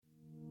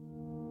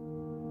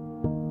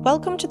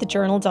Welcome to the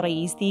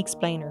Journal.ie's The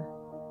Explainer,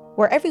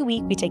 where every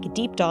week we take a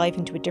deep dive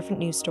into a different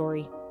news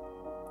story.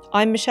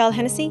 I'm Michelle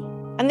Hennessy,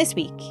 and this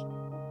week,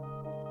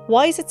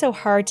 why is it so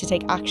hard to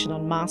take action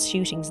on mass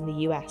shootings in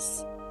the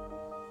US?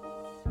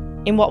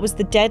 In what was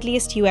the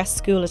deadliest US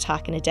school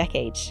attack in a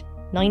decade,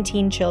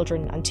 19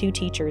 children and 2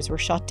 teachers were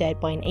shot dead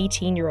by an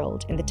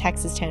 18-year-old in the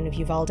Texas town of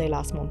Uvalde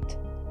last month.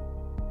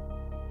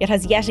 It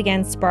has yet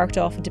again sparked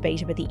off a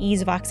debate about the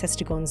ease of access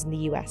to guns in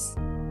the US,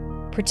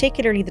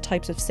 particularly the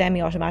types of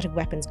semi-automatic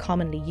weapons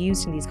commonly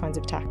used in these kinds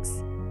of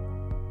attacks.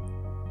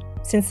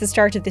 Since the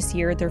start of this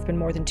year, there have been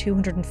more than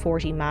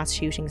 240 mass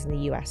shootings in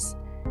the US.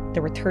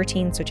 There were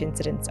 13 such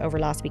incidents over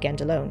last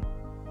weekend alone.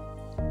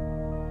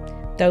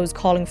 Those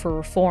calling for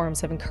reforms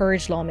have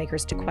encouraged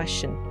lawmakers to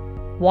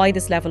question why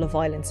this level of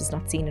violence is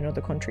not seen in other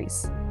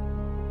countries,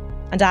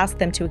 and ask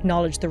them to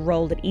acknowledge the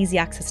role that easy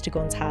access to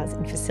guns has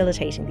in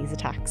facilitating these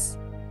attacks.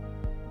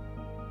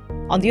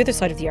 On the other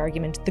side of the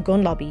argument, the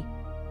gun lobby,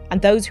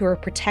 and those who are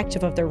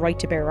protective of their right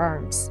to bear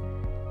arms,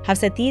 have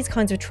said these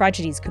kinds of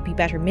tragedies could be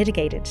better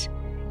mitigated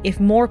if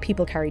more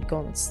people carried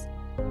guns.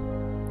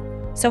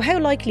 So how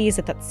likely is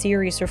it that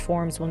serious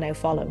reforms will now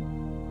follow?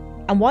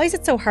 And why is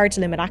it so hard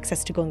to limit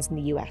access to guns in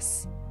the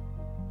US?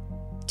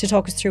 To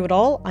talk us through it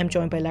all, I'm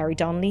joined by Larry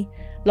Donnelly,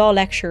 law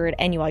lecturer at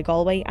NUI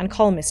Galway and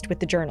columnist with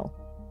The Journal.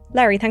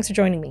 Larry, thanks for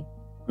joining me.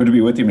 Good to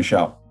be with you,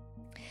 Michelle.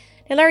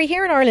 Now, Larry,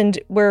 here in Ireland,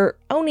 we're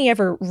only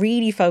ever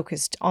really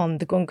focused on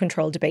the gun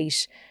control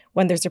debate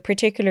when there's a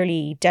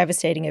particularly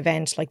devastating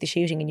event like the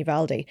shooting in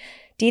Uvalde.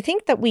 Do you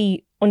think that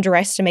we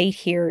underestimate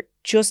here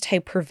just how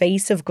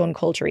pervasive gun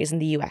culture is in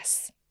the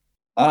US?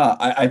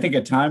 I think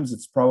at times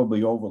it's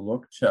probably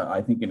overlooked, I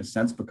think in a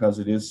sense, because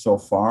it is so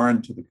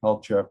foreign to the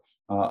culture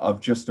of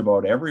just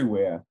about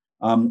everywhere.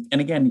 And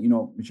again,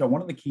 Michelle,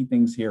 one of the key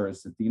things here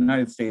is that the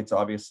United States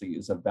obviously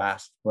is a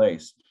vast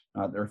place.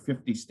 There are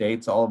 50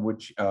 states, all of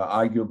which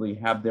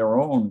arguably have their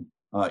own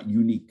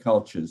unique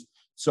cultures.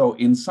 So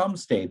in some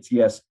states,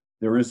 yes,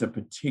 there is a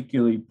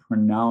particularly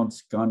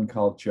pronounced gun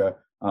culture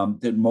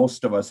that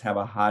most of us have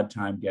a hard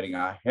time getting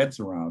our heads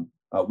around.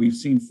 We've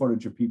seen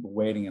footage of people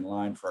waiting in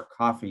line for a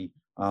coffee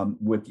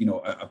with,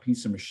 a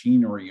piece of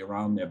machinery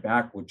around their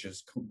back, which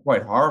is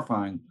quite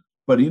horrifying.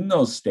 But in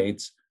those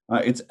states,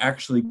 it's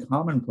actually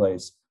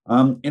commonplace.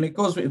 And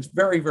it's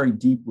very, very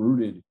deep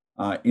rooted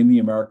in the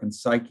American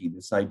psyche,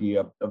 this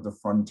idea of the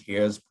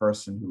frontiers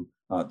person who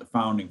the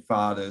founding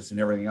fathers and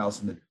everything else,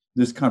 and that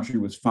this country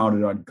was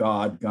founded on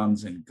God,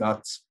 guns, and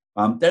guts.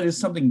 That is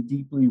something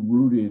deeply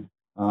rooted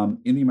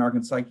in the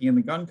American psyche, and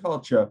the gun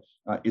culture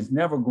is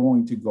never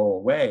going to go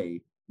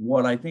away.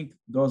 What I think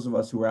those of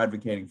us who are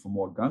advocating for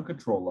more gun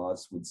control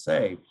laws would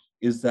say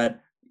is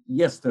that,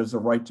 yes, there's a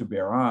right to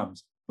bear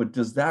arms, but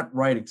does that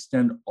right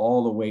extend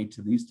all the way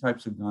to these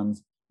types of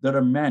guns that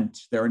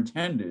they're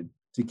intended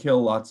to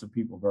kill lots of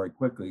people very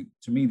quickly?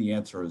 To me, the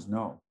answer is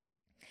no.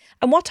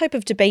 And what type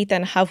of debate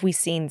then have we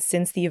seen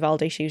since the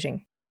Uvalde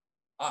shooting?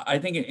 I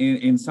think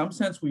in some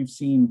sense, we've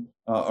seen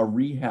a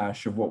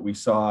rehash of what we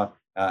saw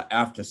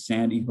after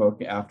Sandy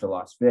Hook, after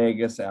Las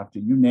Vegas, after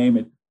you name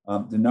it,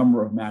 the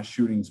number of mass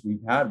shootings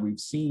we've had. We've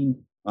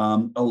seen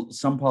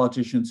some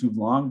politicians who've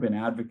long been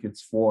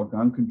advocates for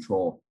gun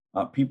control,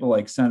 people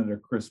like Senator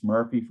Chris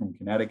Murphy from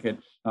Connecticut,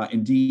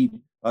 indeed,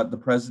 the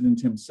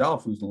president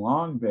himself, who's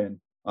long been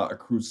a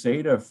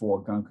crusader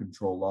for gun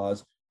control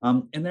laws.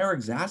 And they're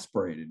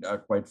exasperated,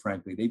 quite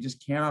frankly. They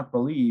just cannot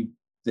believe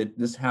that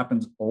this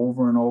happens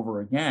over and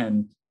over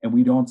again, and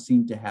we don't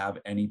seem to have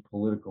any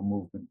political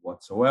movement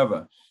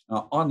whatsoever.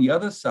 On the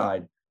other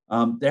side,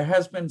 there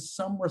has been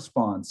some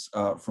response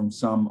from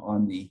some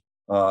on the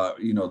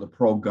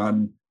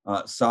pro-gun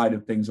side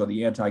of things, or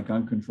the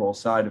anti-gun control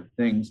side of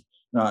things,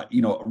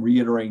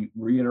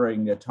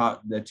 reiterating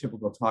their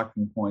typical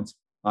talking points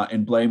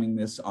and blaming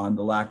this on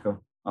the lack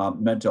of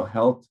mental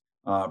health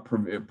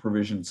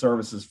provision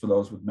services for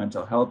those with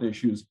mental health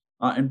issues,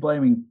 and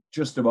blaming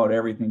just about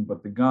everything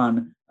but the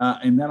gun.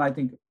 And then I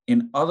think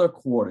in other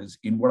quarters,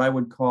 in what I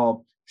would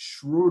call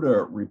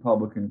shrewder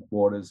Republican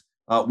quarters,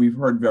 we've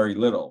heard very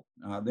little.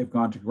 They've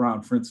gone to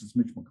ground. For instance,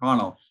 Mitch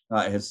McConnell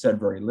has said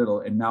very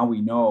little. And now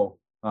we know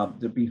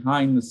that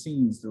behind the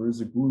scenes, there is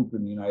a group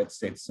in the United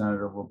States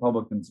Senate of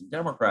Republicans and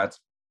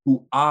Democrats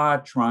who are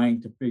trying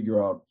to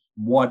figure out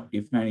what,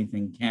 if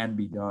anything, can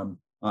be done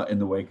in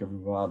the wake of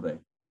Uvalde.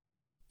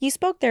 You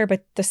spoke there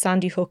about the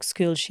Sandy Hook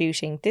school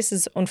shooting. This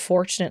is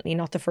unfortunately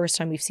not the first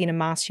time we've seen a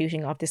mass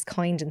shooting of this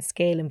kind and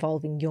scale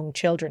involving young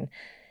children.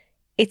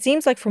 It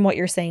seems like from what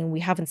you're saying, we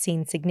haven't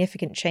seen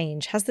significant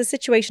change. Has the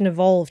situation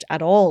evolved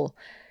at all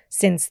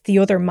since the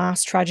other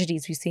mass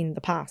tragedies we've seen in the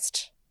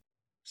past?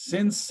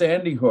 Since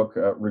Sandy Hook,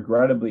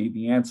 regrettably,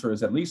 the answer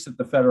is, at least at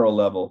the federal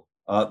level,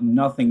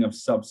 nothing of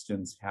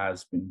substance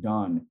has been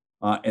done.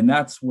 And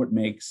that's what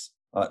makes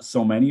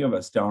so many of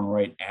us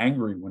downright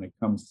angry when it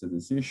comes to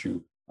this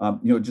issue.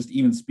 Just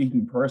even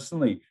speaking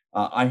personally,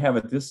 I have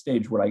at this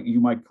stage what you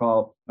might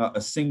call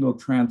a single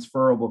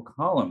transferable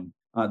column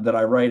that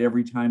I write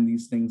every time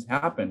these things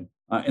happen.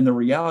 And the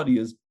reality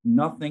is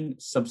nothing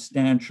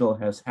substantial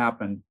has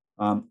happened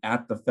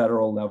at the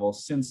federal level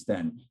since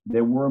then.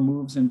 There were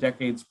moves in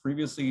decades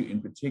previously,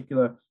 in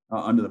particular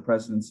under the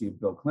presidency of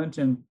Bill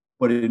Clinton,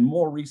 but in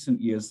more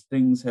recent years,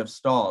 things have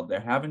stalled. There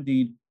have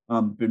indeed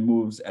been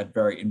moves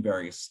in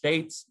various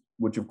states,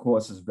 which of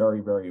course is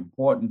very, very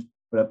important.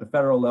 But at the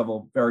federal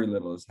level, very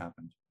little has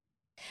happened.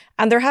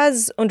 And there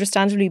has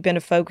understandably been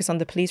a focus on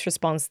the police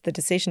response, the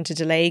decision to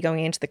delay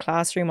going into the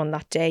classroom on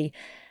that day.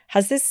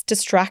 Has this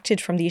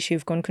distracted from the issue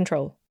of gun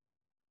control?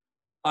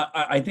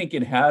 I think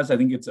it has. I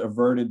think it's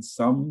averted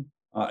some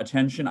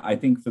attention. I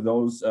think for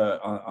those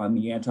on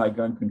the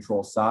anti-gun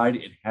control side,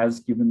 it has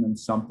given them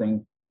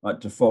something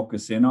to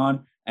focus in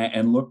on.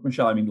 And look,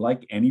 Michelle, I mean,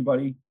 like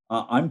anybody,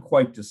 I'm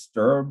quite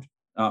disturbed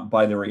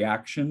by the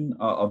reaction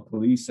of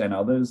police and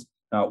others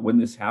when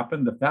this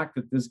happened. The fact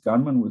that this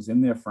gunman was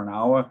in there for an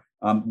hour,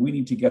 we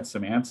need to get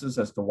some answers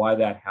as to why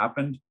that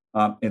happened.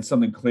 And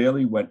something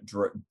clearly went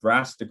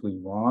drastically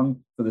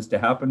wrong for this to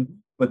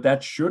happen, but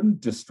that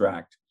shouldn't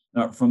distract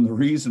from the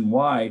reason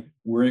why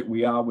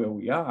we are where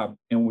we are.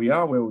 And we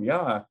are where we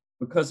are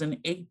because an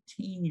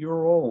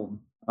 18-year-old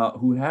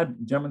who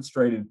had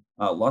demonstrated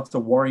lots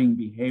of worrying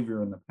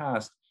behavior in the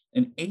past,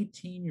 an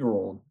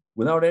 18-year-old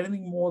without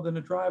anything more than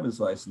a driver's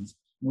license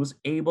was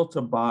able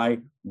to buy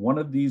one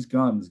of these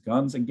guns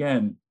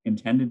again,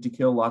 intended to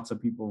kill lots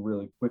of people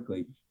really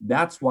quickly.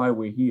 That's why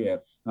we're here,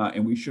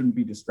 and we shouldn't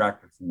be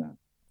distracted from that.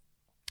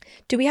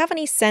 Do we have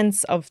any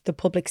sense of the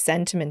public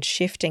sentiment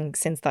shifting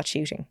since that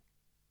shooting?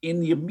 In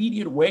the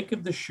immediate wake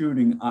of the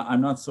shooting,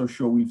 I'm not so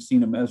sure we've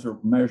seen a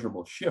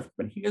measurable shift,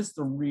 but here's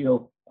the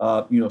real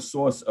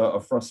source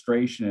of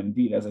frustration and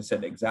indeed, as I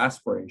said,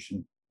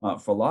 exasperation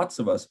for lots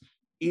of us,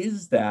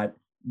 is that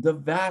the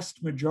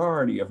vast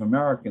majority of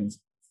Americans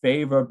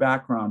favor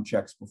background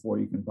checks before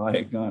you can buy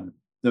a gun.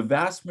 The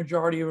vast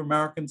majority of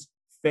Americans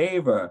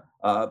favor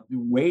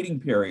waiting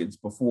periods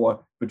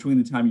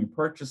between the time you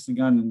purchase the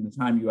gun and the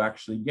time you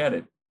actually get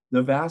it.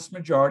 The vast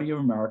majority of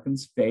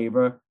Americans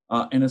favor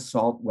an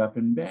assault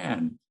weapon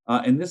ban.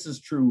 And this is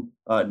true,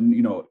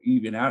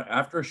 even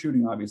after a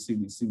shooting, obviously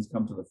these things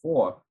come to the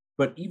fore.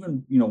 But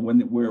even,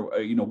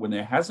 when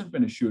there hasn't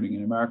been a shooting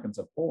and Americans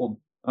have polled,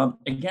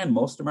 again,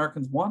 most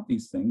Americans want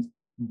these things,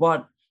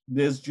 but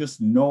there's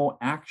just no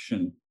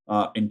action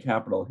in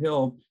Capitol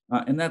Hill.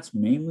 And that's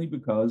mainly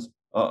because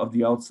of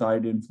the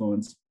outside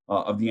influence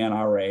of the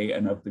NRA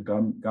and of the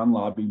gun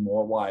lobby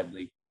more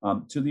widely,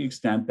 to the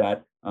extent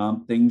that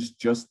things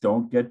just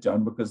don't get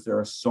done because there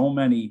are so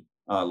many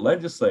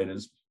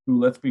legislators who,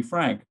 let's be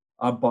frank,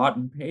 are bought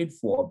and paid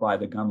for by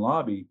the gun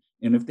lobby.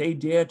 And if they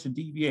dare to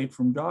deviate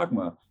from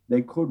dogma,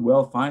 they could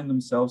well find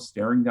themselves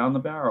staring down the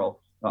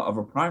barrel of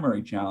a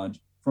primary challenge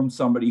from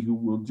somebody who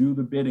will do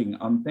the bidding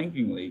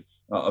unthinkingly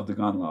of the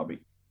gun lobby.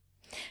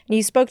 And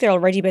you spoke there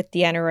already about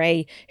the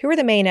NRA. Who are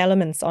the main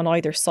elements on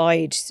either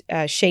side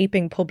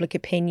shaping public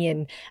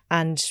opinion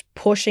and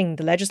pushing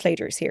the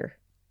legislators here?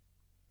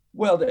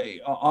 Well,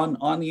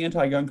 on the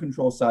anti-gun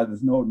control side,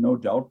 there's no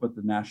doubt, but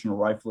the National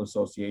Rifle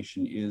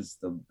Association is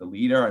the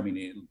leader. I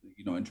mean,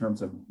 in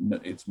terms of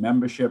its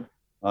membership,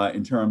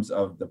 in terms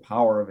of the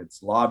power of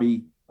its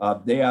lobby,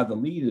 they are the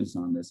leaders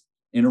on this.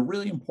 And a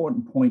really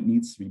important point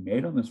needs to be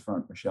made on this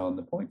front, Michelle. And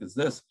the point is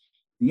this: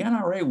 the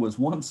NRA was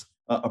once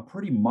a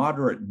pretty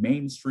moderate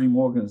mainstream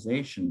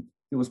organization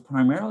that was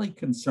primarily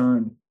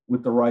concerned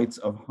with the rights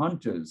of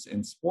hunters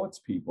and sports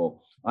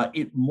people.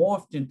 It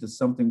morphed into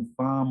something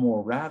far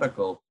more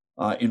radical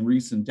in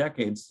recent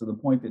decades, to the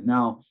point that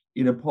now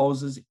it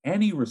opposes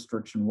any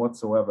restriction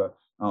whatsoever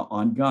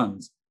on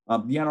guns.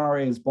 The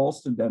NRA is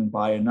bolstered then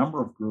by a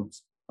number of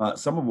groups,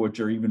 some of which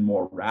are even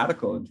more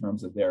radical in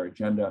terms of their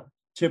agenda,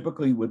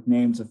 typically with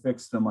names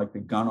affixed to them like the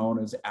Gun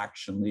Owners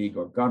Action League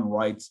or gun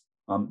rights,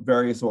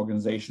 various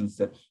organizations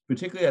that,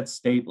 particularly at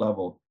state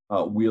level,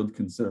 wield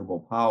considerable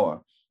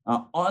power.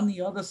 On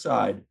the other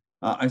side,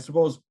 I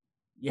suppose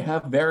you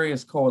have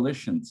various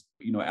coalitions.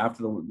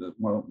 After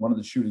one of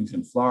the shootings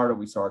in Florida,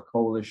 we saw a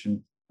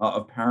coalition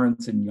of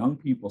parents and young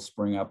people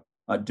spring up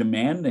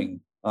demanding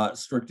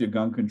stricter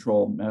gun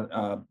control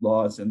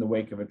laws in the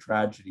wake of a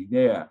tragedy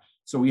there.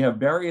 So we have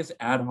various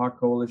ad hoc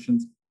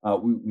coalitions.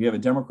 We have a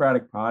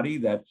Democratic Party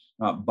that,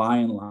 by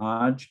and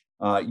large,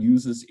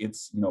 uses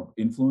its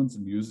influence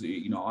and uses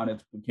on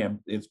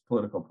its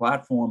political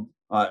platform,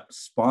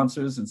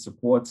 sponsors and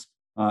supports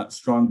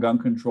strong gun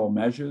control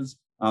measures.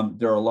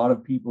 There are a lot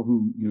of people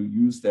who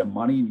use their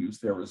money, use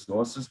their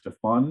resources to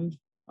fund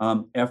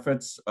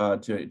efforts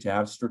to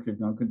have stricter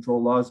gun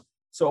control laws.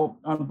 So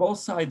on both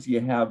sides, you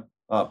have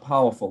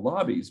powerful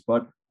lobbies,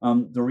 but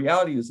the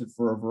reality is that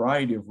for a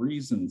variety of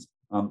reasons,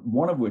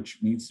 one of which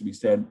needs to be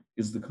said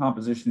is the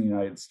composition of the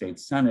United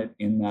States Senate,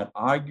 in that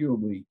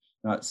arguably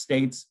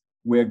states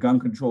where gun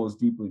control is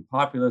deeply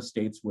popular,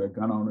 states where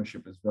gun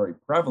ownership is very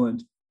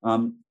prevalent,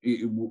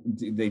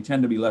 they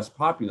tend to be less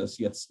populous,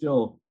 yet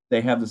still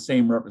they have the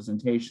same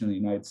representation in the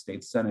United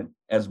States Senate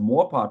as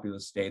more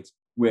populous states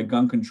where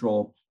gun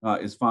control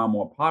is far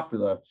more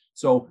popular.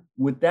 So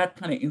with that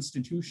kind of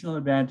institutional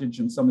advantage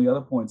and some of the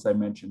other points I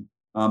mentioned,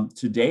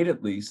 to date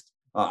at least,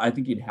 I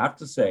think you'd have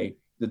to say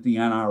that the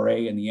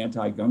NRA and the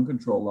anti-gun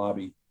control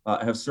lobby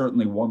have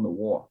certainly won the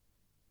war.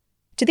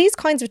 Do these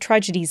kinds of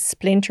tragedies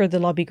splinter the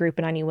lobby group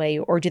in any way,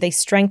 or do they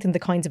strengthen the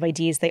kinds of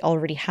ideas they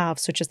already have,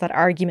 such as that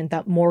argument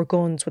that more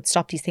guns would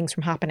stop these things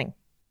from happening?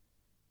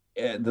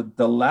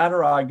 The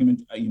latter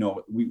argument,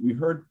 we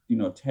heard,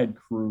 Ted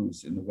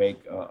Cruz in the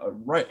wake,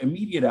 right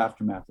immediate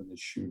aftermath of this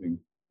shooting,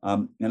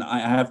 and I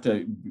have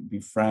to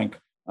be frank,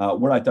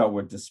 what I thought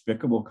were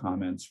despicable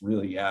comments,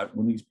 really, at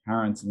when these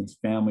parents and these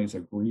families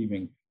are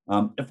grieving,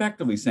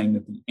 effectively saying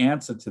that the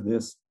answer to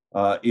this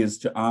is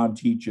to arm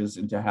teachers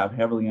and to have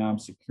heavily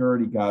armed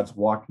security guards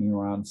walking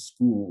around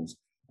schools.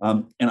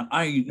 And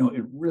I,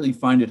 it really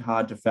find it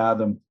hard to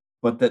fathom,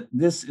 but that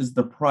this is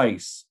the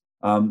price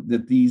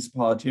that these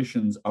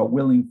politicians are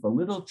willing for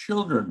little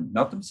children,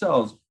 not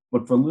themselves,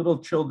 but for little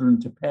children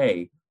to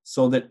pay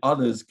so that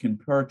others can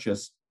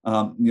purchase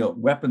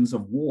weapons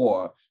of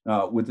war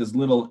with as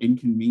little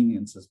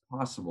inconvenience as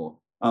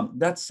possible.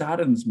 That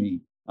saddens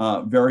me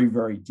very,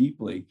 very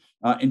deeply.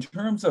 In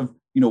terms of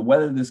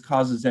whether this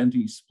causes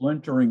any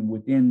splintering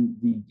within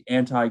the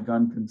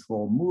anti-gun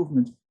control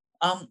movement,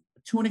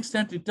 to an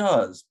extent it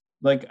does.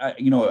 Like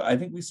I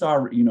think we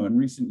saw in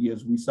recent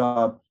years we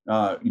saw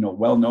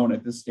well known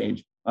at this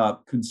stage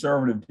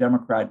conservative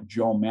Democrat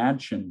Joe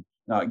Manchin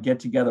get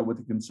together with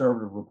the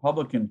conservative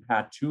Republican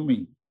Pat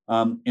Toomey,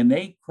 and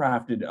they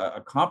crafted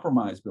a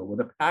compromise bill with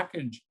a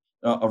package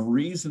of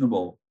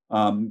reasonable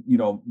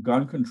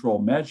gun control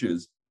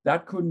measures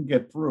that couldn't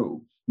get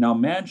through. Now,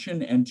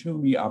 Manchin and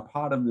Toomey are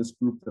part of this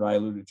group that I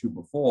alluded to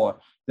before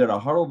that are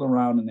huddled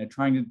around and they're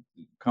trying to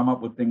come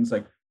up with things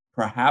like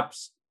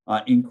perhaps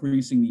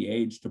increasing the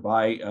age to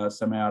buy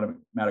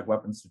semi-automatic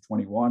weapons to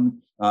 21,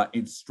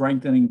 it's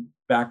strengthening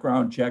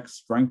background checks,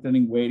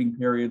 strengthening waiting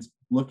periods,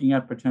 looking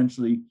at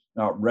potentially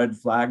red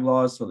flag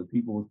laws so that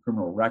people with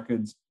criminal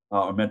records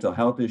or mental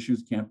health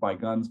issues can't buy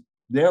guns.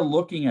 They're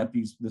looking at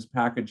this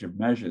package of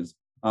measures.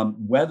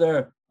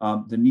 Whether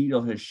the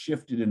needle has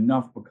shifted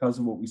enough because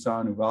of what we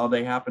saw in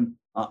Uvalde happen,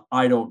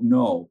 I don't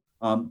know.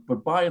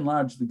 But by and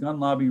large, the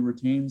gun lobby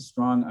retains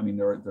strong. I mean,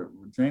 there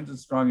retains a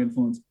strong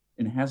influence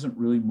and hasn't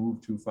really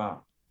moved too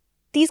far.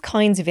 These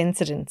kinds of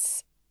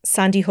incidents,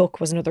 Sandy Hook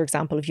was another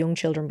example of young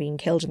children being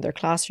killed in their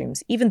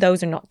classrooms. Even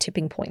those are not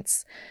tipping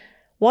points.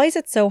 Why is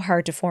it so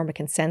hard to form a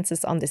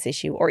consensus on this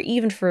issue, or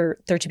even for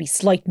there to be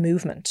slight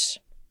movement?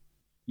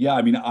 Yeah,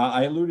 I mean,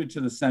 I alluded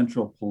to the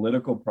central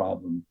political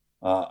problem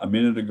a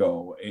minute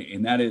ago,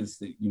 and that is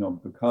that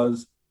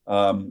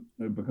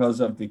because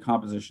of the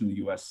composition of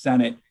the U.S.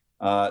 Senate,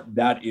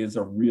 that is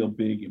a real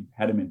big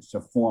impediment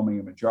to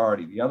forming a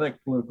majority. The other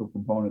political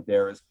component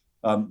there is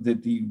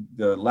that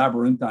the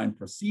labyrinthine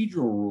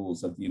procedural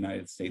rules of the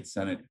United States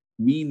Senate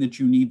mean that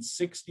you need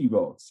 60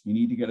 votes. You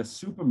need to get a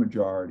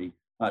supermajority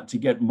to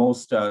get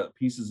most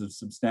pieces of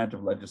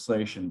substantive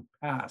legislation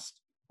passed.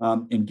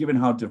 And given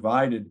how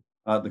divided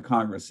the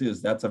Congress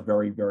is, that's a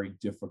very, very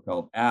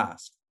difficult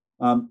ask.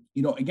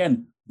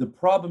 Again, the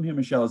problem here,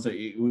 Michelle,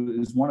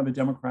 is one of a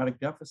democratic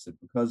deficit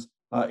because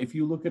if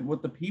you look at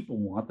what the people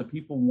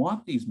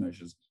want these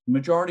measures. The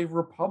majority of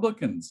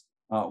Republicans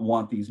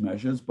want these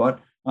measures, but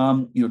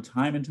time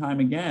and time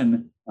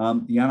again,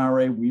 the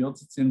NRA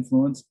wields its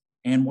influence.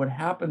 And what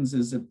happens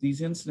is that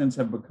these incidents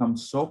have become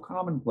so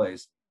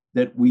commonplace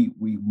that we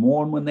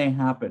mourn when they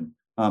happen.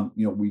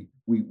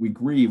 We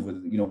grieve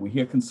with, we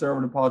hear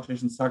conservative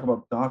politicians talk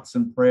about thoughts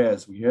and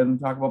prayers. We hear them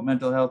talk about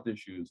mental health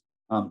issues.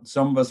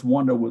 Some of us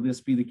wonder, will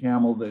this be the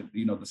camel that,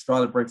 the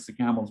straw that breaks the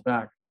camel's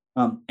back?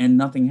 And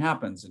nothing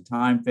happens, and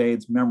time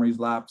fades, memories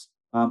lapse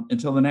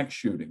until the next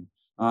shooting.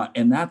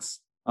 And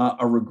that's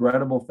a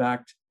regrettable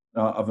fact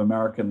of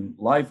American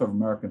life, of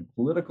American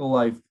political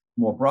life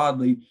more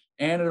broadly.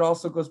 And it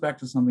also goes back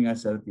to something I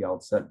said at the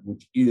outset,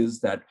 which is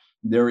that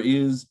there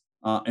is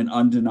an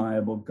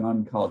undeniable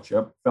gun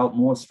culture, felt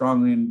more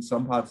strongly in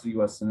some parts of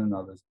the US than in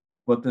others.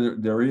 But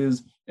there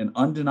is an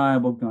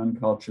undeniable gun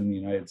culture in the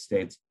United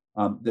States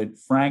that,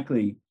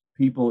 frankly,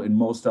 people in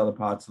most other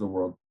parts of the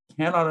world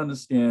cannot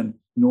understand,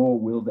 nor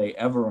will they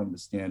ever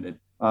understand it.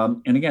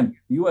 And again,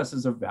 the US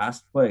is a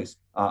vast place.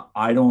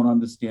 I don't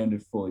understand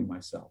it fully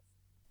myself.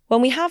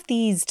 When we have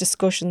these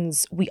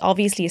discussions, we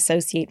obviously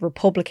associate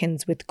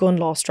Republicans with gun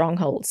law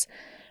strongholds.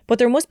 But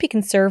there must be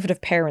conservative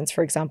parents,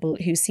 for example,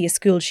 who see a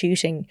school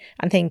shooting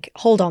and think,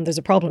 hold on, there's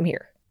a problem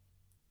here.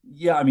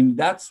 Yeah, I mean,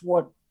 that's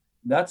what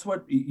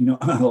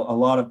a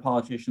lot of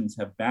politicians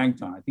have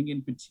banked on. I think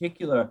in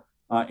particular,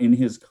 in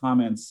his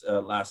comments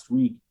last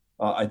week,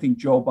 I think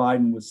Joe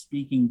Biden was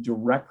speaking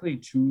directly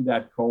to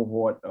that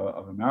cohort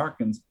of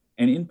Americans,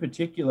 and in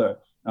particular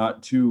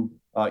to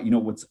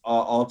what's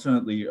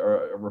alternately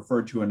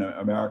referred to in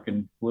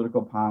American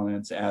political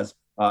parlance as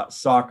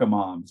soccer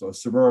moms or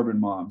suburban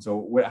moms,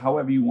 or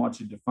however you want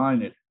to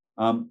define it,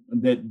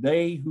 that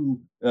they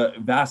who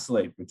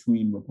vacillate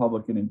between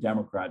Republican and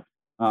Democrat,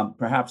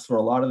 perhaps for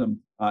a lot of them,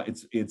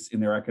 it's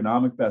in their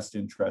economic best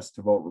interest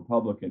to vote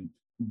Republican,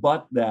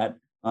 but that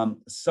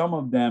some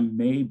of them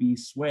may be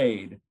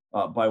swayed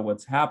by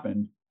what's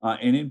happened,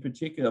 and in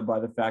particular by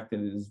the fact that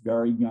it is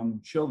very young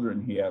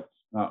children here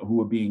who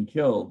are being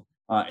killed,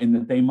 and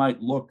that they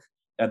might look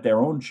at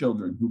their own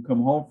children who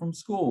come home from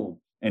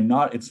school, and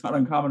it's not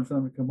uncommon for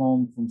them to come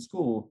home from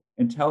school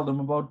and tell them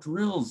about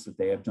drills that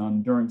they have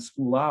done during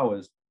school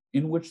hours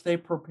in which they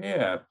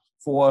prepare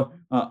for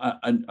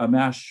a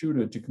mass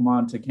shooter to come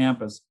onto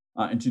campus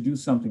and to do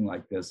something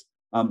like this.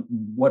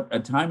 What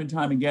time and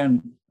time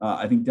again,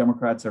 I think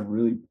Democrats have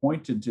really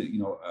pointed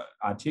to,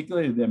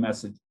 articulated their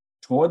message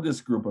toward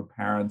this group of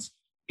parents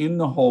in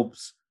the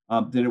hopes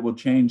that it will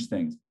change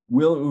things.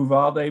 Will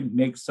Uvalde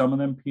make some of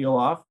them peel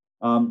off?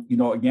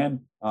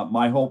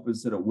 My hope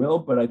is that it will,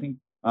 but I think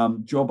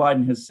Joe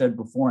Biden has said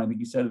before, I think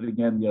he said it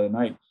again the other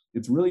night,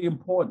 it's really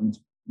important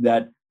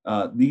that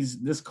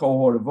this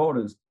cohort of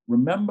voters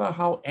remember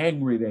how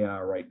angry they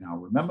are right now,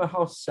 remember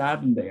how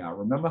saddened they are,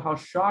 remember how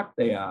shocked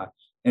they are,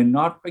 and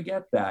not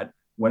forget that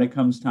when it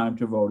comes time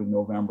to vote in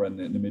November and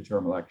in the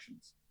midterm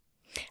elections.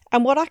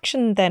 And what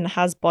action then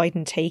has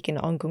Biden taken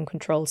on gun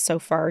control so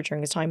far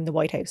during his time in the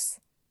White House?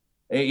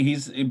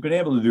 He's been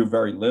able to do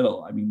very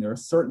little. I mean, there are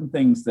certain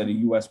things that a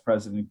U.S.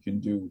 president can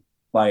do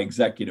by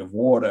executive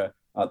order.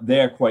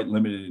 They're quite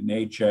limited in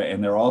nature,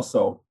 and they're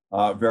also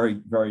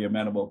very, very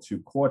amenable to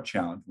court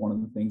challenge. One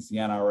of the things the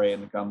NRA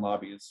and the gun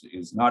lobby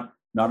is not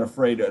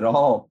afraid at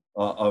all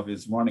of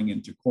is running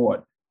into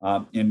court.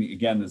 And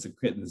again, there's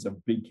a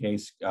big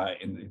case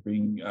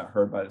being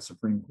heard by the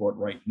Supreme Court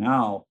right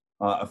now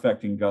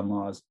affecting gun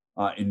laws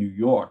in New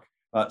York.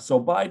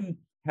 So Biden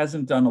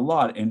hasn't done a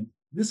lot. And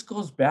this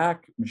goes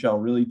back, Michelle,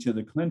 really to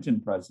the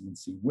Clinton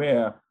presidency,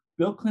 where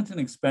Bill Clinton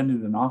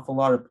expended an awful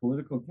lot of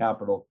political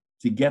capital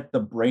to get the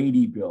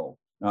Brady bill,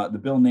 the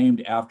bill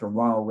named after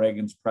Ronald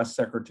Reagan's press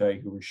secretary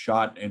who was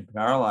shot and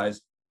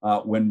paralyzed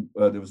when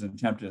there was an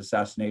attempted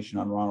assassination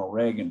on Ronald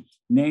Reagan,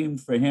 named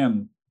for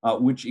him,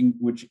 which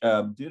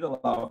did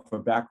allow for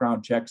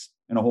background checks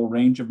and a whole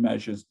range of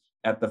measures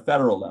at the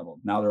federal level.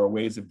 Now, there are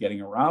ways of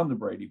getting around the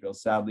Brady bill,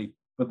 sadly,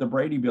 but the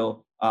Brady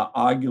bill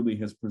arguably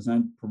has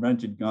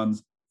prevented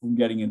guns from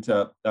getting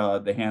into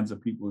the hands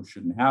of people who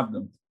shouldn't have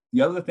them.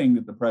 The other thing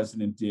that the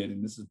president did,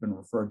 and this has been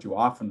referred to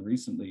often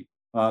recently,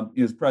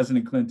 is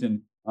President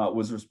Clinton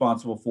was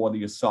responsible for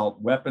the assault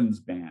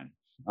weapons ban.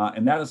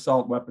 And that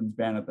assault weapons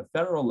ban at the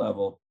federal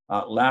level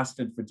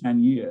lasted for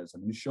 10 years. I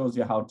mean, it shows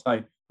you how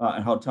tight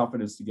and how tough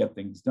it is to get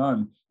things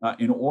done.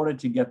 In order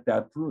to get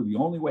that through, the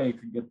only way it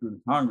could get through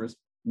to Congress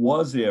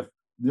was if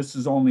this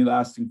is only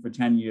lasting for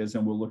 10 years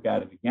and we'll look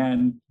at it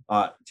again.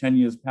 10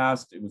 years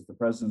passed, it was the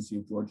presidency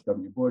of George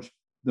W. Bush.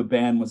 The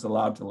ban was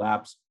allowed to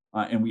lapse,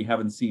 and we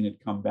haven't seen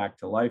it come back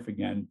to life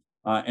again.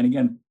 And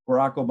again,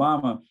 Barack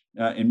Obama,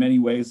 in many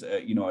ways,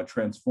 a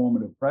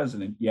transformative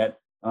president, yet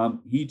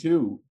he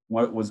too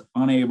was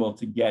unable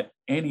to get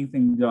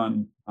anything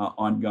done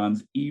on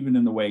guns, even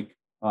in the wake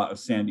of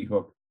Sandy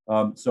Hook.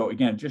 So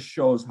again, it just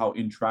shows how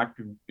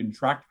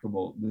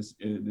intractable this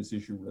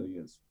issue really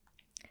is.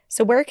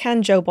 So where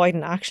can Joe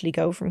Biden actually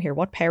go from here?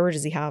 What power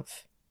does he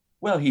have?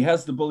 Well, he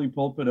has the bully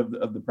pulpit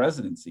of the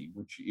presidency,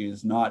 which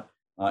is not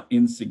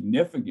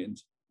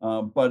insignificant.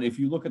 But if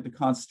you look at the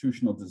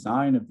constitutional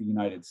design of the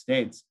United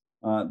States,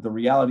 the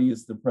reality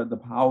is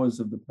the powers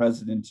of the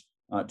president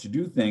to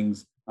do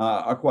things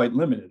are quite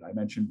limited. I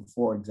mentioned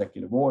before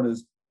executive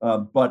orders,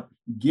 but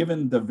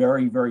given the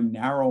very, very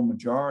narrow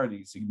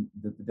majorities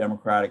that the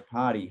Democratic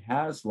Party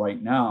has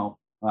right now,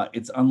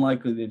 it's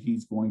unlikely that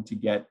he's going to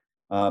get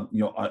a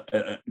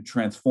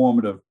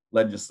transformative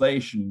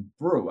legislation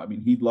through. I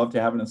mean, he'd love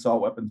to have an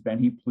assault weapons ban.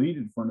 He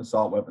pleaded for an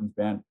assault weapons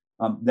ban.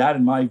 That,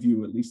 in my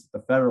view, at least at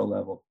the federal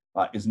level,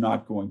 is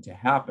not going to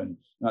happen.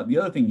 The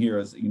other thing here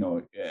is,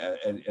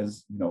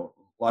 as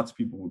lots of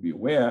people will be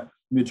aware,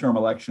 midterm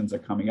elections are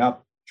coming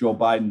up. Joe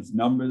Biden's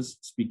numbers,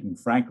 speaking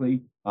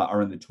frankly,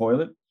 are in the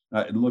toilet.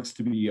 It looks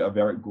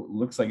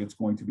like it's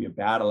going to be a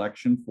bad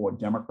election for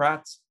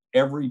Democrats.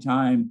 Every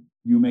time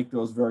you make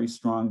those very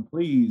strong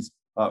pleas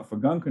for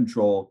gun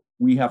control,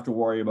 we have to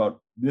worry about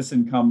this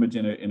incumbent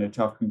in a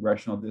tough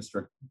congressional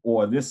district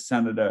or this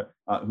senator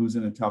who's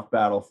in a tough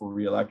battle for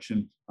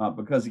re-election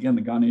because, again,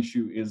 the gun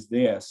issue is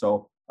there.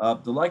 So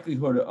the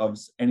likelihood of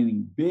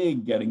anything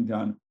big getting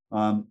done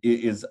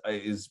is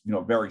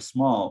very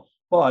small.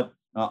 But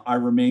I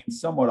remain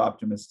somewhat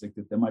optimistic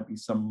that there might be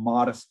some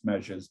modest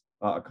measures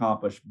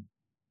accomplished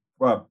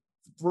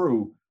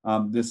through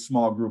this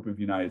small group of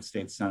United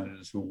States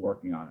senators who are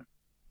working on it.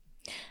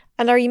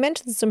 And you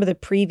mentioned some of the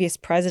previous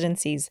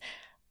presidencies.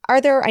 Are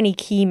there any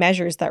key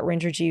measures that were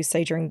introduced,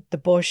 say, during the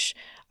Bush,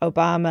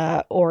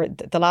 Obama, or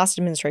the last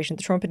administration,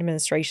 the Trump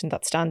administration,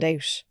 that stand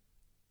out?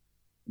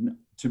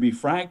 To be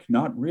frank,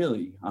 not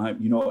really.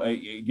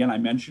 Again, I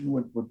mentioned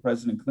what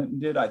President Clinton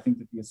did. I think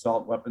that the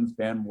assault weapons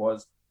ban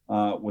was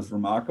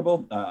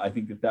remarkable. I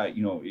think that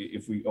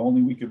if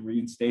we could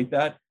reinstate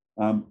that.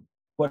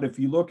 But if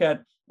you look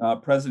at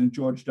President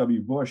George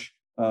W. Bush,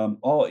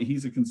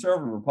 he's a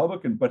conservative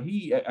Republican, but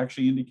he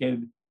actually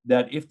indicated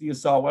that if the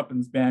assault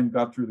weapons ban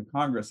got through the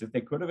Congress, if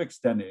they could have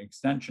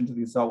extension to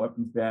the assault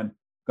weapons ban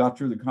got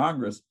through the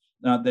Congress,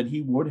 that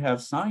he would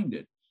have signed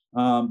it.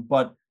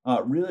 But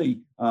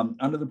really,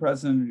 under the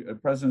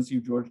presidency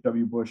of George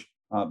W. Bush,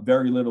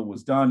 very little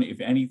was done.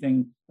 If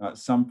anything,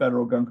 some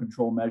federal gun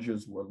control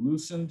measures were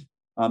loosened.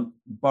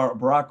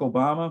 Barack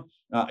Obama,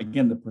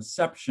 again, the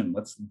perception,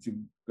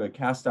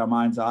 cast our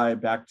mind's eye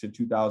back to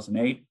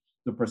 2008.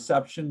 The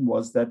perception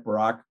was that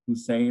Barack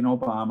Hussein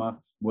Obama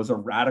was a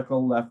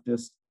radical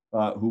leftist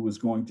who was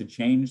going to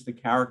change the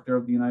character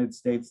of the United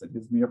States, that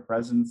his mere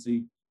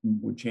presidency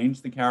would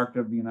change the character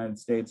of the United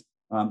States,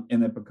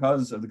 and that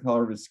because of the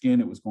color of his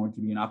skin, it was going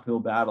to be an uphill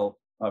battle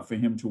for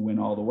him to win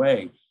all the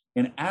way.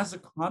 And as a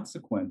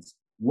consequence,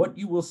 what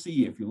you will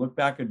see if you look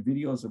back at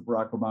videos of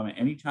Barack Obama,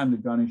 anytime the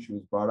gun issue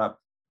is brought up,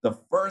 the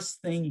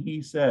first thing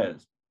he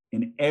says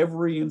in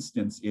every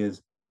instance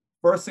is,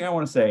 first thing I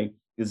want to say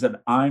is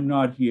that I'm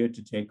not here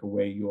to take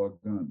away your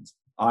guns.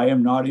 I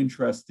am not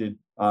interested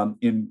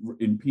in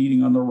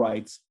impeding on the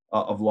rights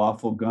of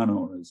lawful gun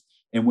owners.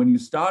 And when you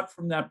start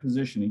from that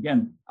position,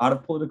 again, out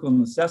of political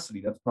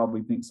necessity, that's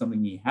probably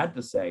something he had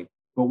to say.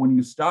 But when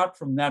you start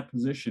from that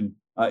position,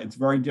 it's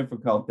very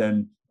difficult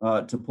then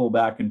to pull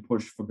back and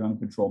push for gun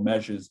control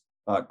measures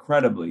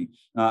credibly.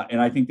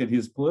 And I think that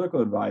his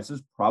political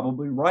advisors,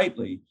 probably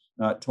rightly,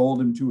 told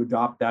him to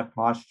adopt that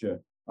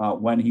posture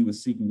when he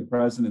was seeking the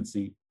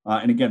presidency.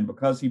 And again,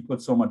 because he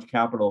put so much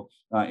capital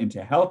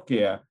into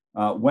healthcare,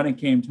 when it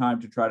came time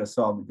to try to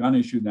solve the gun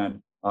issue,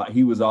 then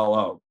he was all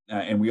out.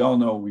 And we all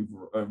know we've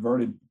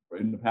reverted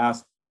in the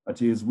past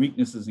to his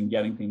weaknesses in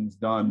getting things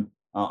done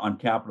on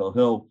Capitol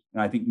Hill.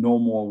 And I think no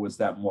more was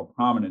that more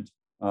prominent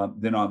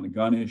than on the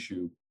gun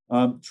issue.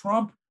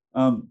 Trump,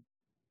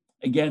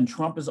 again,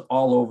 Trump is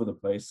all over the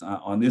place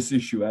on this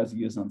issue, as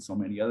he is on so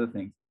many other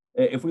things.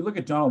 If we look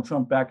at Donald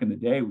Trump back in the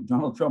day,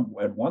 Donald Trump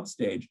at one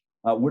stage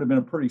would have been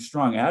a pretty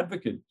strong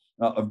advocate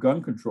of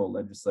gun control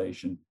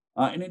legislation.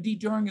 And indeed,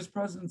 during his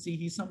presidency,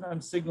 he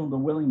sometimes signaled a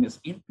willingness,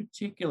 in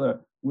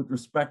particular with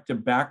respect to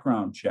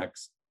background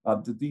checks,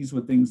 that these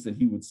were things that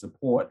he would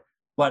support.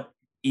 But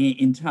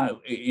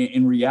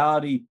in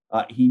reality,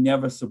 he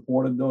never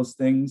supported those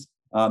things.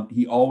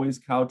 He always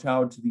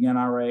kowtowed to the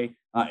NRA.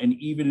 And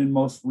even in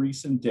most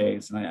recent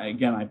days, and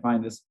I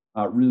find this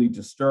really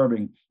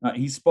disturbing,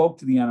 he spoke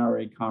to the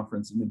NRA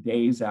conference in the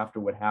days after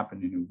what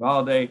happened in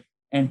Uvalde,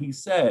 and he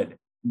said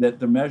that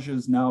the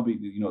measures now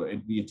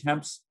the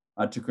attempts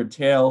to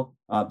curtail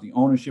the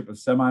ownership of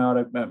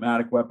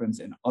semi-automatic weapons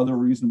and other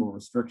reasonable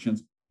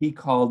restrictions, he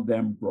called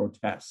them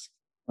grotesque.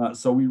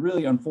 So we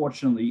really,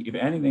 unfortunately, if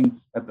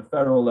anything, at the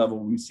federal level,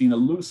 we've seen a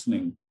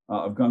loosening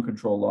of gun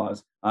control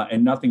laws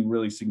and nothing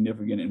really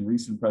significant in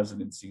recent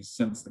presidencies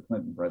since the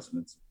Clinton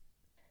presidency.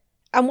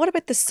 And what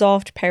about the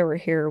soft power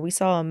here? We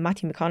saw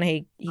Matthew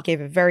McConaughey, he gave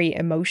a very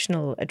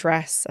emotional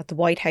address at the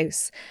White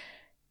House.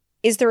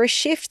 Is there a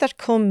shift that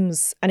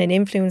comes and an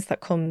influence that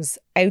comes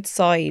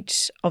outside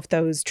of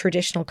those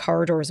traditional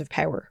corridors of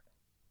power?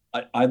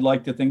 I'd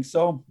like to think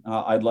so.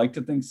 I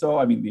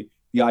mean,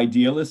 the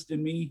idealist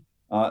in me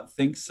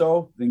thinks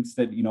so, thinks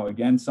that,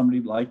 again, somebody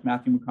like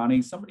Matthew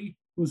McConaughey, somebody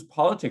whose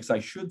politics, I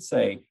should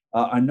say,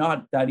 are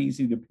not that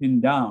easy to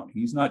pin down.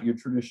 He's not your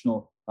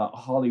traditional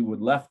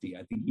Hollywood lefty.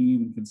 I think he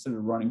even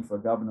considered running for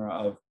governor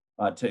of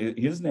to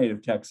his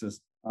native Texas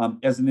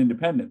as an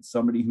independent,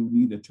 somebody who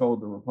neither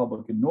toed the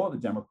Republican nor the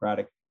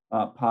Democratic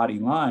party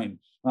line.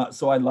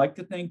 So I'd like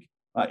to think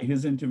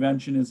his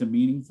intervention is a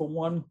meaningful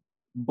one,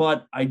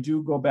 but I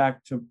do go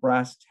back to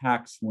brass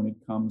tacks when it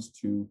comes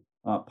to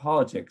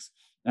politics.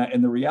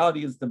 And the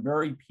reality is the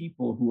very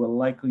people who are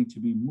likely to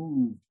be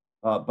moved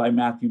by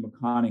Matthew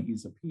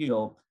McConaughey's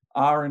appeal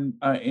are,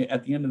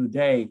 at the end of the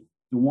day,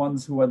 the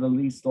ones who are the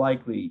least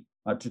likely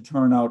to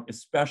turn out,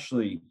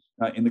 especially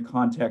in the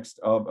context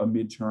of a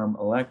midterm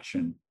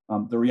election.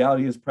 The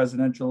reality is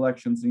presidential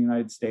elections in the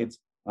United States,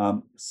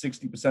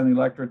 60% of the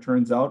electorate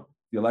turns out.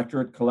 The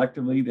electorate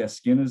collectively, their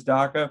skin is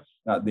darker,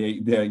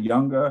 they're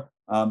younger,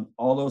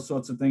 all those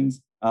sorts of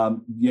things.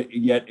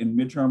 Yet in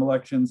midterm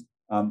elections,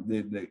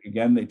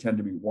 again, they tend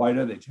to be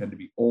whiter, they tend to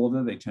be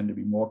older, they tend to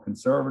be more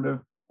conservative.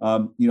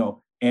 And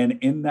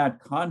in that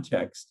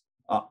context,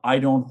 I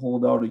don't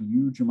hold out a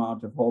huge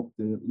amount of hope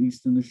that, at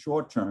least in the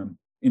short term,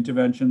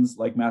 interventions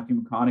like Matthew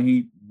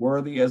McConaughey,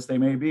 worthy as they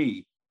may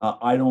be,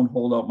 I don't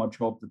hold out much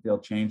hope that they'll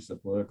change the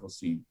political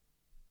scene.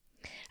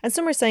 And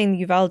some are saying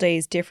Uvalde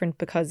is different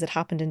because it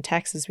happened in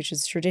Texas, which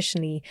is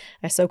traditionally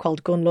a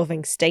so-called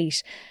gun-loving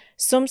state.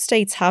 Some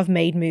states have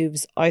made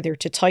moves either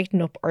to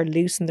tighten up or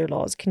loosen their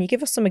laws. Can you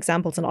give us some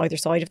examples on either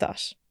side of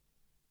that?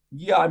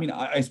 Yeah, I mean,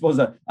 I suppose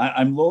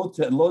I'm loath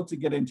to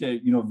get into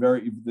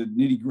the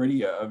nitty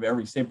gritty of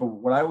every state, but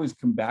what I always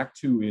come back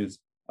to is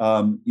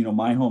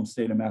my home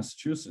state of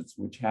Massachusetts,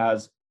 which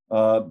has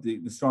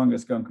the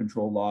strongest gun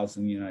control laws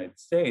in the United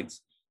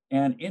States.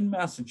 And in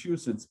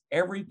Massachusetts,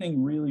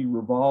 everything really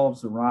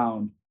revolves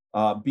around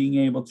being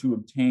able to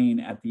obtain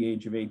at the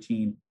age of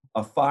 18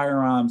 a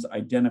firearms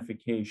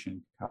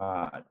identification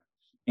card.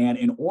 And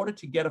in order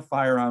to get a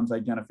firearms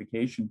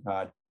identification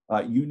card,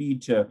 you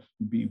need to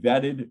be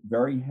vetted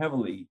very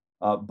heavily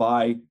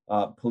by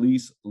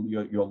police,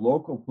 your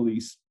local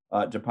police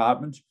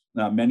department,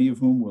 many of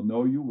whom will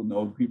know you, will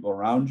know the people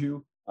around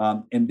you,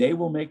 and they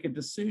will make a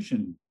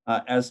decision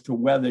as to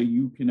whether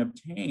you can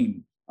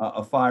obtain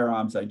a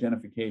firearms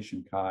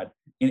identification card,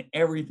 and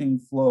everything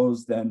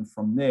flows then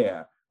from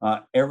there.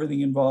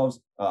 Everything involves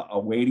a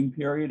waiting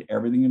period.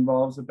 Everything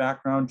involves a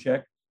background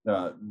check,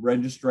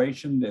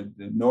 registration,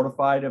 they're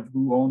notified of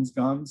who owns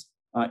guns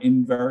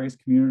in various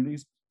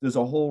communities. There's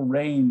a whole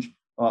range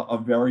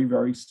of very,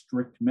 very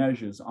strict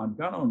measures on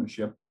gun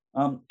ownership.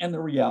 And the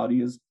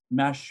reality is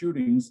mass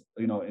shootings,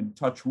 and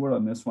touch wood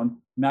on this one,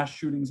 mass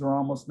shootings are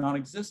almost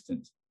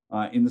non-existent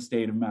in the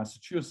state of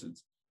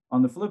Massachusetts.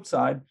 On the flip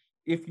side,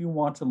 if you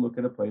want to look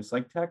at a place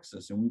like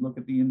Texas, and we look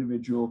at the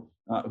individual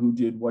who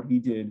did what he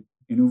did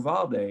in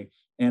Uvalde,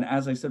 and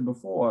as I said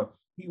before,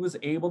 he was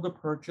able to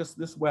purchase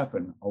this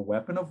weapon, a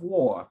weapon of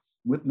war,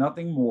 with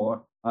nothing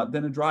more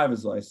than a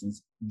driver's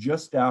license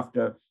just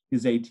after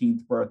his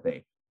 18th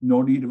birthday.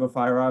 No need of a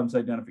firearms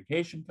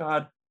identification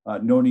card,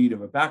 no need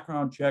of a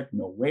background check,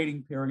 no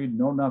waiting period,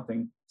 no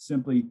nothing,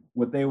 simply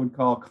what they would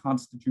call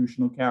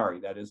constitutional carry.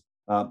 That is,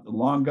 the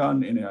long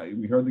gun, and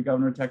we heard the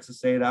governor of Texas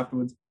say it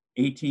afterwards,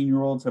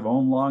 18-year-olds have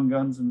owned long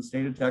guns in the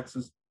state of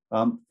Texas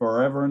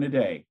forever and a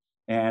day,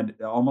 and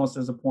almost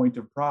as a point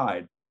of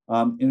pride.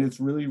 And it's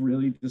really,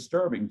 really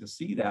disturbing to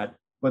see that.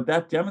 But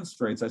that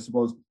demonstrates, I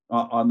suppose,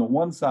 on the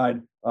one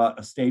side,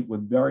 a state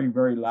with very,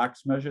 very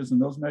lax measures,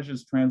 and those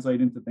measures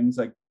translate into things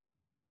like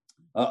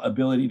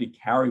ability to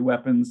carry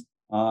weapons,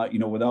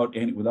 without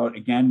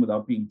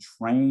being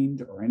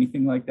trained or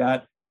anything like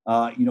that,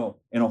 and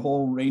a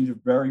whole range of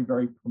very,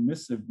 very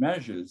permissive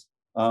measures,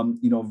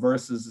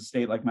 versus a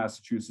state like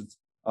Massachusetts,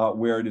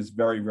 where it is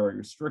very, very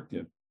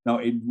restrictive. Now,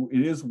 it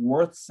is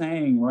worth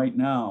saying right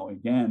now,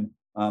 again,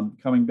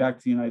 coming back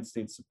to the United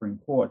States Supreme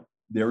Court,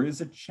 there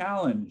is a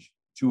challenge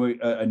to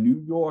a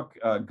New York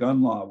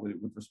gun law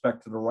with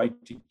respect to the right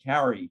to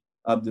carry.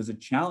 There's a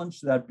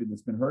challenge to that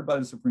that's been heard by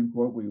the Supreme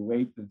Court. We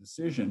await the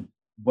decision,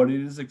 but it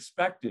is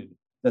expected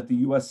that the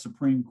U.S.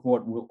 Supreme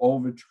Court will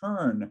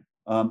overturn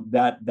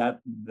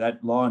that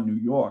law in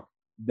New York.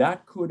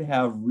 That could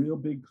have real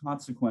big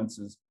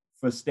consequences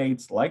for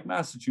states like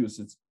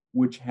Massachusetts,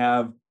 which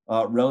have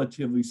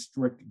relatively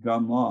strict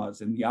gun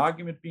laws. And the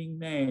argument being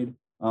made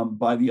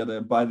by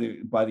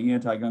the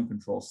anti-gun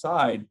control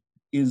side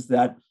is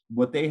that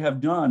what they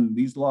have done,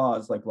 these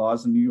laws, like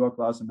laws in New York,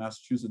 laws in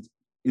Massachusetts,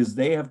 is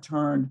they have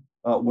turned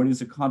what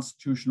is a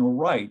constitutional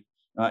right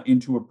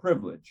into a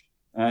privilege,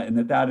 and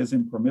that is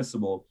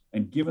impermissible.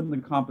 And given the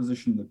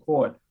composition of the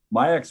court,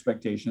 my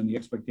expectation, and the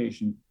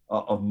expectation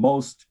of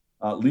most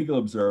legal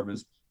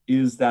observers,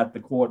 is that the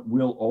court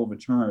will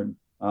overturn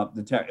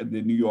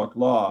the New York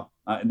law,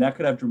 and that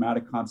could have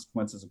dramatic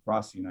consequences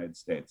across the United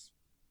States.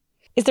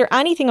 Is there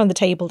anything on the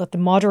table that the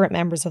moderate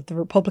members of the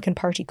Republican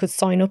Party could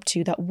sign up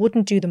to that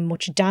wouldn't do them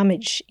much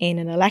damage in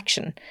an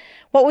election?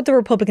 What would the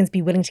Republicans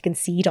be willing to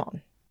concede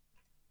on?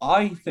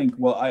 I think,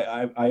 well,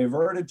 I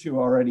averted to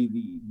already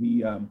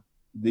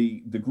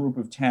the group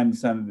of 10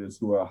 senators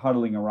who are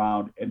huddling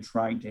around and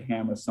trying to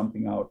hammer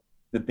something out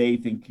that they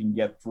think can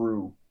get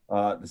through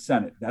the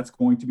Senate. That's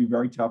going to be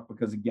very tough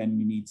because, again,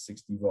 you need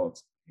 60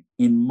 votes.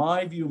 In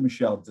my view,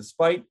 Michelle,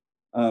 despite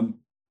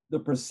the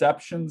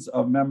perceptions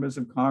of members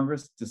of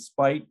Congress,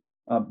 despite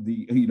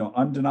the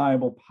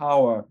undeniable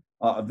power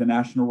of the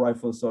National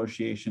Rifle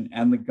Association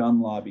and the gun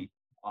lobby,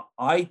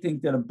 I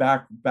think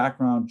that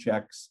background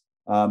checks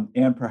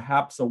and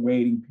perhaps a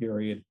waiting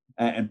period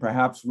and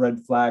perhaps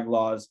red flag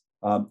laws,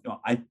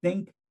 I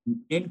think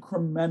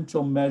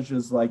incremental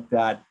measures like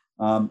that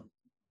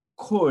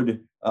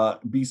could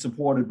be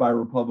supported by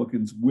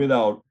Republicans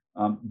without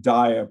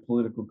dire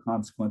political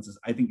consequences,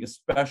 I think,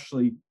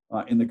 especially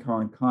in the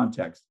current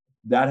context.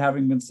 That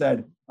having been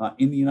said,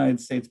 in the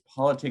United States,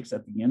 politics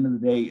at the end of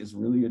the day is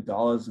really a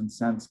dollars and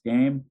cents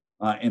game,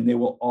 and they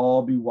will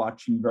all be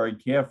watching very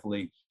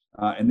carefully,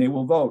 and they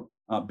will vote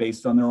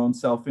based on their own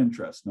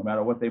self-interest. No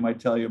matter what they might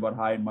tell you about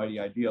high and mighty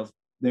ideals,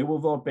 they will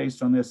vote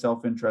based on their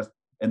self-interest,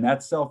 and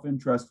that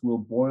self-interest will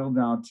boil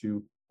down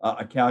to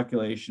a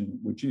calculation,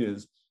 which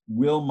is,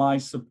 will my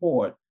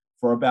support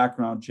for a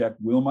background check,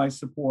 will my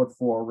support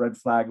for a red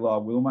flag law,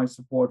 will my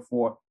support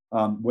for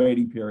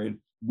waiting period,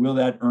 will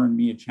that earn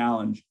me a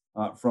challenge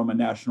from a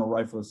National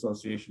Rifle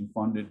Association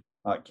funded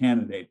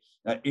candidate?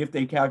 If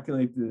they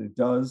calculate that it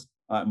does,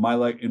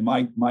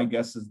 my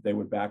guess is they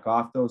would back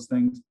off those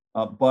things.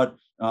 But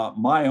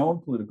my own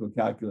political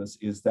calculus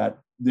is that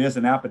there's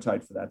an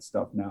appetite for that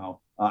stuff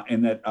now,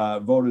 and that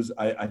voters,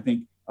 I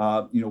think,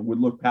 would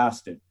look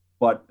past it.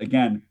 But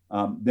again,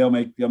 they'll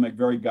make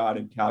very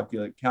guarded,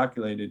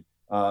 calculated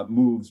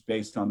moves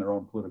based on their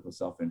own political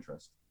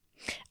self-interest.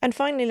 And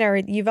finally,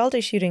 Larry, the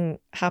Uvalde shooting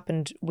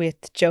happened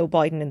with Joe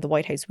Biden in the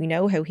White House. We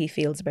know how he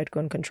feels about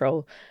gun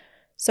control.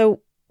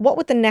 So what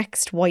would the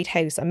next White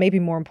House, and maybe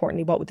more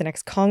importantly, what would the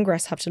next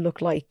Congress have to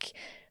look like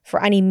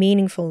for any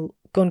meaningful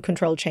gun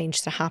control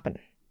change to happen?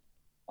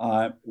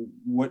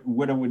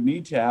 What it would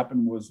need to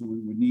happen was we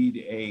would need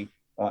a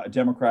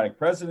Democratic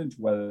president,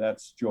 whether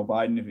that's Joe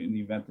Biden in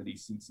the event that he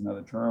seeks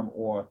another term,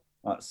 or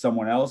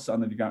someone else on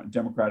the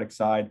Democratic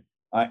side.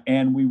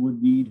 And we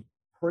would need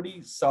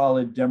pretty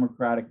solid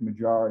Democratic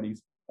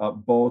majorities,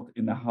 both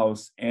in the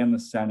House and the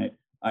Senate,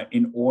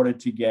 in order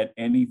to get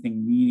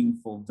anything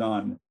meaningful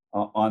done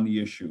on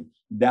the issue.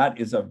 That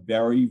is a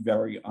very,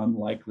 very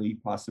unlikely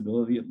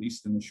possibility, at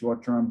least in the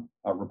short term.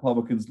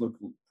 Republicans look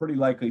pretty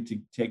likely to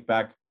take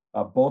back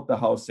both the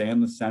House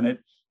and the Senate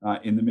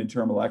in the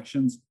midterm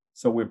elections.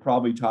 So we're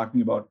probably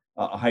talking about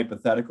a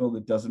hypothetical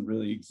that doesn't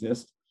really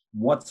exist.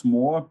 What's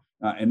more,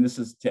 and this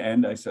is to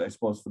end, I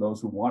suppose, for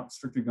those who want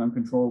stricter gun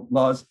control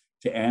laws,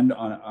 to end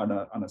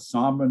on a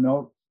somber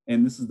note,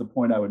 and this is the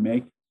point I would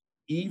make,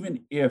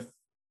 even if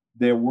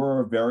there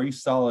were very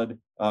solid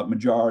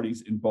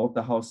majorities in both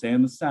the House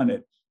and the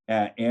Senate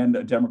and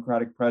a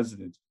Democratic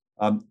president,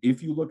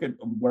 if you look at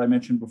what I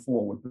mentioned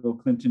before, what Bill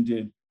Clinton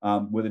did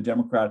with a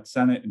Democratic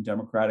Senate and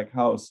Democratic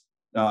House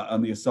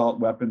on the assault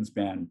weapons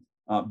ban,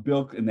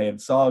 and they had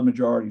solid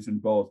majorities in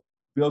both.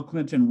 Bill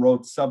Clinton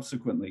wrote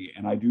subsequently,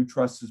 and I do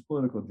trust his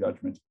political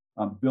judgment,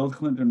 Bill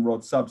Clinton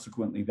wrote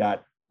subsequently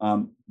that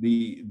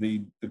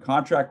the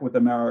contract with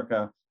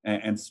America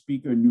and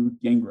Speaker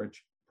Newt Gingrich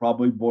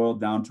probably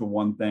boiled down to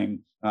one thing,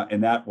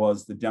 and that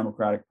was the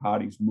Democratic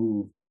Party's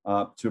move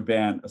to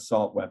ban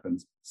assault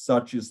weapons.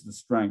 Such is the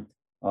strength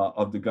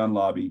of the gun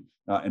lobby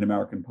in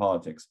American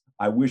politics.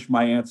 I wish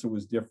my answer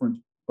was different,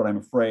 but I'm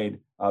afraid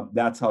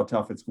that's how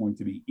tough it's going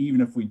to be.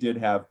 Even if we did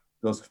have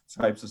those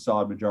types of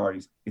solid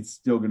majorities, it's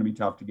still going to be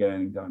tough to get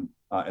anything done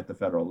at the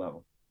federal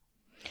level.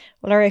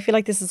 Well, Larry, I feel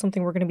like this is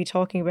something we're going to be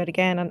talking about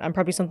again, and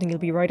probably something you'll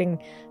be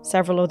writing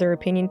several other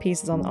opinion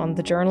pieces on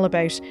the Journal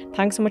about.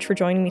 Thanks so much for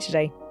joining me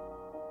today.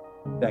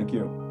 Thank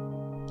you.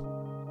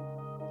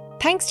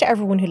 Thanks to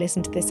everyone who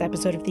listened to this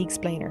episode of The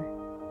Explainer.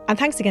 And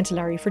thanks again to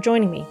Larry for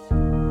joining me.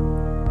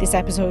 This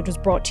episode was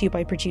brought to you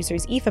by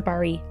producers Aoife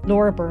Barry,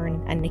 Laura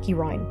Byrne and Nikki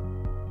Ryan.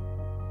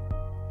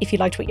 If you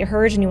liked what you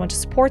heard and you want to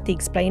support The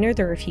Explainer,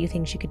 there are a few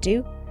things you could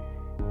do.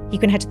 You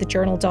can head to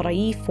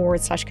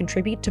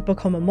thejournal.ie/contribute to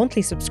become a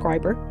monthly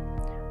subscriber,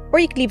 or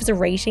you could leave us a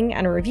rating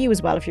and a review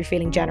as well if you're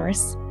feeling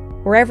generous,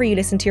 wherever you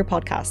listen to your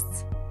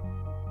podcasts.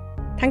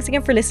 Thanks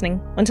again for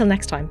listening. Until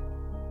next time.